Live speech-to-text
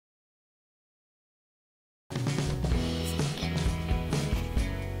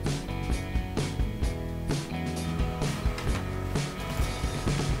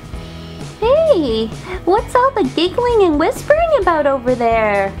Hey, what's all the giggling and whispering about over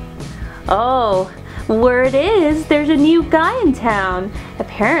there? Oh, word is there's a new guy in town.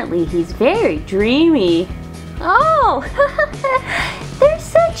 Apparently he's very dreamy. Oh, they're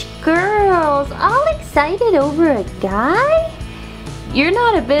such girls, all excited over a guy? You're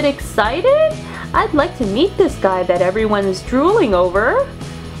not a bit excited? I'd like to meet this guy that everyone's drooling over.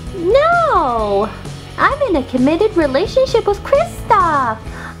 No, I'm in a committed relationship with Kristoff.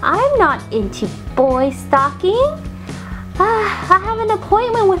 I'm not into boy stalking. I have an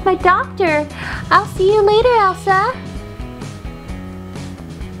appointment with my doctor. I'll see you later, Elsa.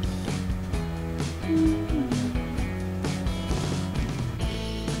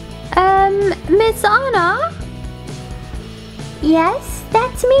 Miss Anna? Yes,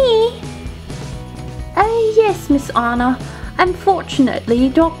 that's me. Yes, Miss Anna. Unfortunately,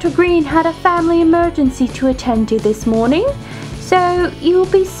 Dr. Green had a family emergency to attend to this morning, so you'll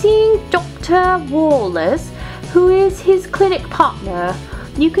be seeing Dr. Wallace, who is his clinic partner.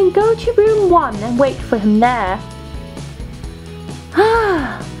 You can go to room 1 and wait for him there.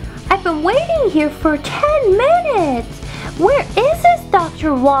 I've been waiting here for 10 minutes. Where is this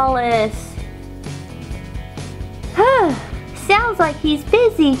Dr. Wallace? Sounds like he's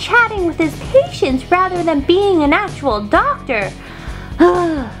busy chatting with his patients rather than being an actual doctor.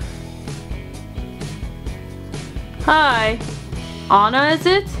 Hi, Anna, is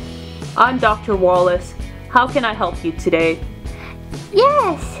it? I'm Dr. Wallace. How can I help you today?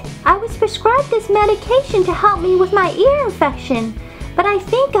 Yes, I was prescribed this medication to help me with my ear infection, but I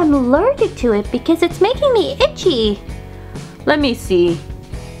think I'm allergic to it because it's making me itchy. Let me see.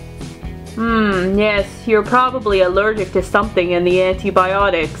 Yes, you're probably allergic to something in the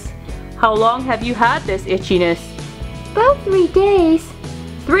antibiotics. How long have you had this itchiness? About 3 days.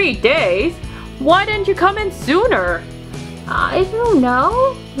 3 days? Why didn't you come in sooner? I don't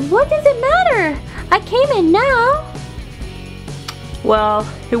know. What does it matter? I came in now. Well,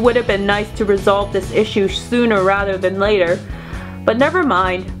 it would have been nice to resolve this issue sooner rather than later. But never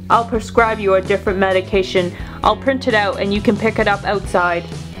mind. I'll prescribe you a different medication. I'll print it out and you can pick it up outside.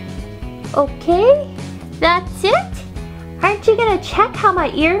 Okay, that's it? Aren't you gonna check how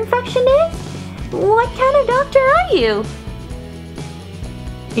my ear infection is? What kind of doctor are you?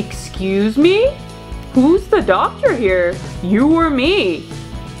 Excuse me? Who's the doctor here? You or me?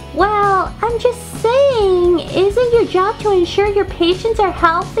 Well, I'm just saying, isn't your job to ensure your patients are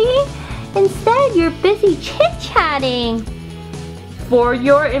healthy? Instead, you're busy chit-chatting. For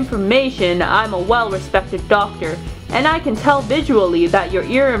your information, I'm a well-respected doctor, and I can tell visually that your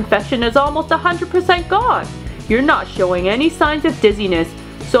ear infection is almost 100% gone. You're not showing any signs of dizziness,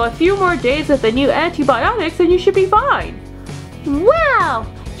 so a few more days with the new antibiotics and you should be fine. Wow,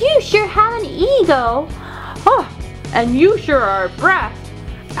 you sure have an ego. Oh, and you sure are a brat.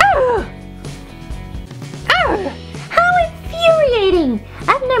 How infuriating!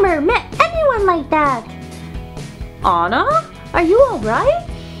 I've never met anyone like that. Anna? Are you alright?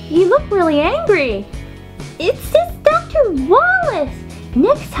 You look really angry. It's this Dr. Wallace.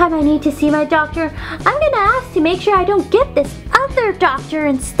 Next time I need to see my doctor, I'm gonna ask to make sure I don't get this other doctor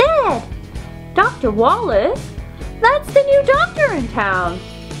instead. Dr. Wallace? That's the new doctor in town.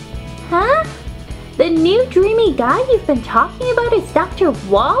 Huh? The new dreamy guy you've been talking about is Dr.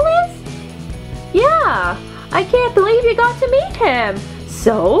 Wallace? Yeah, I can't believe you got to meet him.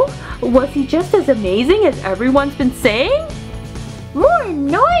 So, was he just as amazing as everyone's been saying? More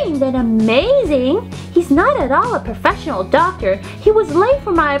annoying than amazing. He's not at all a professional doctor. He was late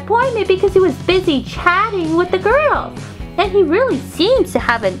for my appointment because he was busy chatting with the girls. And he really seems to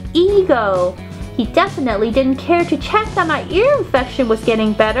have an ego. He definitely didn't care to check that my ear infection was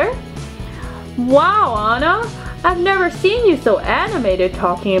getting better. Wow, Anna, I've never seen you so animated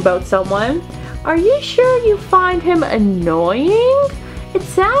talking about someone. Are you sure you find him annoying? It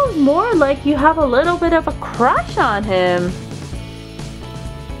sounds more like you have a little bit of a crush on him.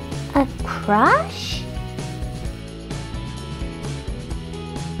 A crush?